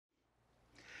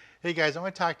Hey guys, I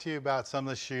want to talk to you about some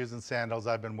of the shoes and sandals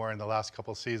I've been wearing the last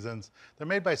couple seasons. They're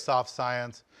made by Soft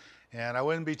Science, and I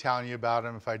wouldn't be telling you about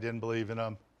them if I didn't believe in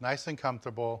them. Nice and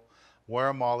comfortable, wear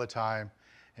them all the time,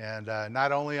 and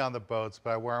not only on the boats,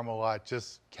 but I wear them a lot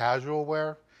just casual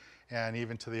wear, and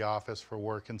even to the office for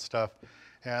work and stuff.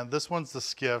 And this one's the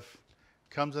Skiff.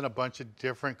 Comes in a bunch of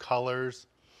different colors,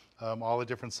 all the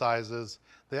different sizes.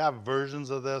 They have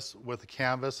versions of this with the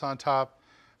canvas on top,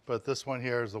 but this one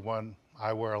here is the one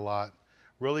I wear a lot.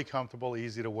 Really comfortable,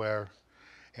 easy to wear.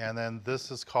 And then this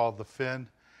is called the Fin.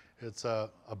 It's a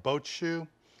boat shoe,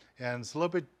 and it's a little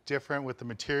bit different with the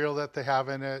material that they have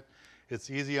in it.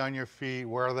 It's easy on your feet,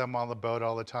 wear them on the boat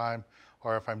all the time,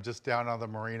 or if I'm just down on the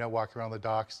marina, walking around the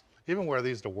docks, even wear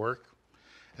these to work.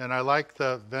 And I like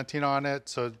the venting on it,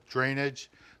 so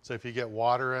drainage. So if you get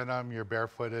water in them, you're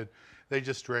barefooted, they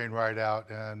just drain right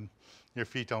out and your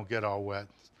feet don't get all wet.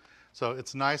 So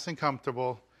it's nice and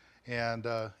comfortable and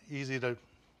easy to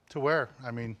wear. I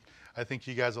mean, I think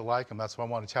you guys will like them. That's why I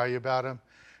want to tell you about them.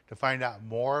 To find out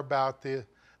more about the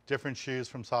different shoes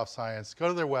from Soft Science, go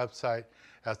to their website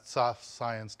at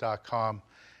sport-fishing.com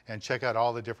and check out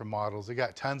all the different models. They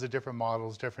got tons of different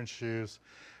models, different shoes,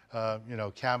 you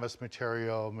know, canvas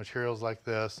material, materials like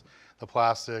this, the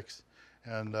plastics,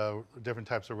 and different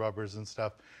types of rubbers and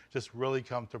stuff. Just really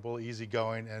comfortable, easy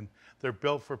going, and they're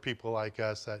built for people like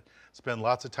us that spend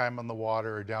lots of time on the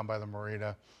water or down by the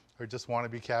marina or just want to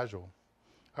be casual.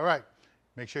 All right,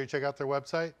 make sure you check out their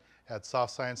website at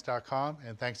softscience.com,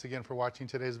 and thanks again for watching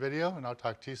today's video, and I'll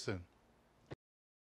talk to you soon.